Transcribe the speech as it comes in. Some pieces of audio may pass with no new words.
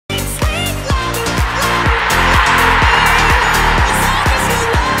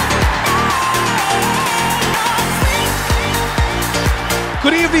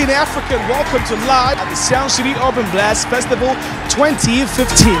Good evening, Africa, and welcome to Live at the Soundcity Urban Blast Festival 2015.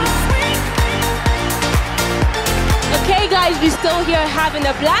 Okay guys, we're still here having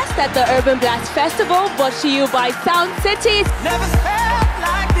a blast at the Urban Blast Festival, brought to you by Soundcity. Never felt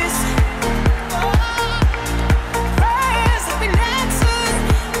like this. Prayers have been answered.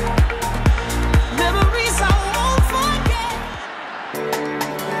 Memories I won't forget.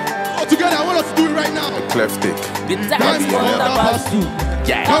 All together, I want us to do it right now. Eclectic. The time is on the past too.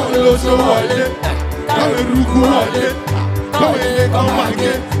 Come on, Loso Wale. Come on, Ruku Wale. Come on,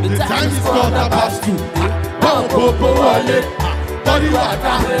 again. The time is called the past two. Come on, Popo Wale. Body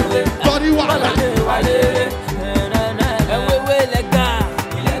water. Body water.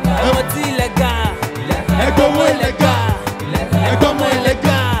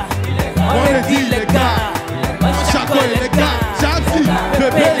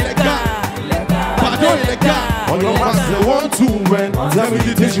 On your mask, they want to win. Tell me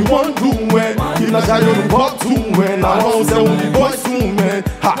the things you want to win. If not, I don't want to win. I want to only boys to win.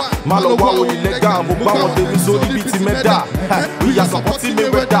 Ha, malo wow, illegal. Mobile, they be so beat me da. We are supporting me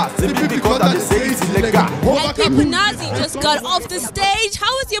with that. Simply because they say it's illegal. Pepenazi just got off the stage.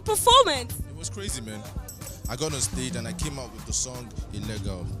 How was your performance? It was crazy, man. I got on stage and I came out with the song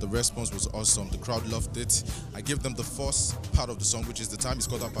Illegal. The response was awesome. The crowd loved it. I gave them the first part of the song, which is the time is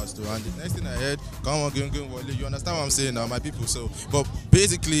called up past two. And the next thing I heard, come on, you understand what I'm saying now, my people. So, but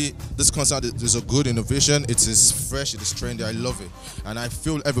basically, this concert is a good innovation. It is fresh, it is trendy. I love it, and I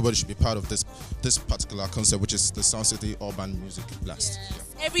feel everybody should be part of this particular concept, which is the Soundcity Urban Music Blast.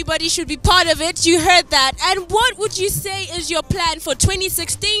 Everybody should be part of it. You heard that. And what would you say is your plan for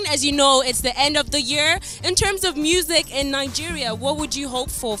 2016? As you know, it's the end of the year. In terms of music in Nigeria, what would you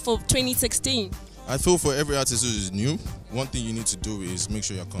hope for 2016? I feel for every artist who is new, one thing you need to do is make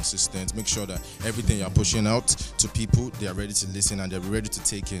sure you're consistent. Make sure that everything you're pushing out to people, they are ready to listen and they're ready to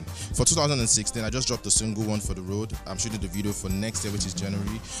take in. For 2016, I just dropped a single One for the Road. I'm shooting the video for next year, which is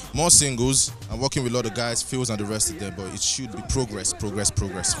January. More singles. I'm working with a lot of guys, Phils and the rest of them, but it should be progress for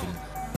me.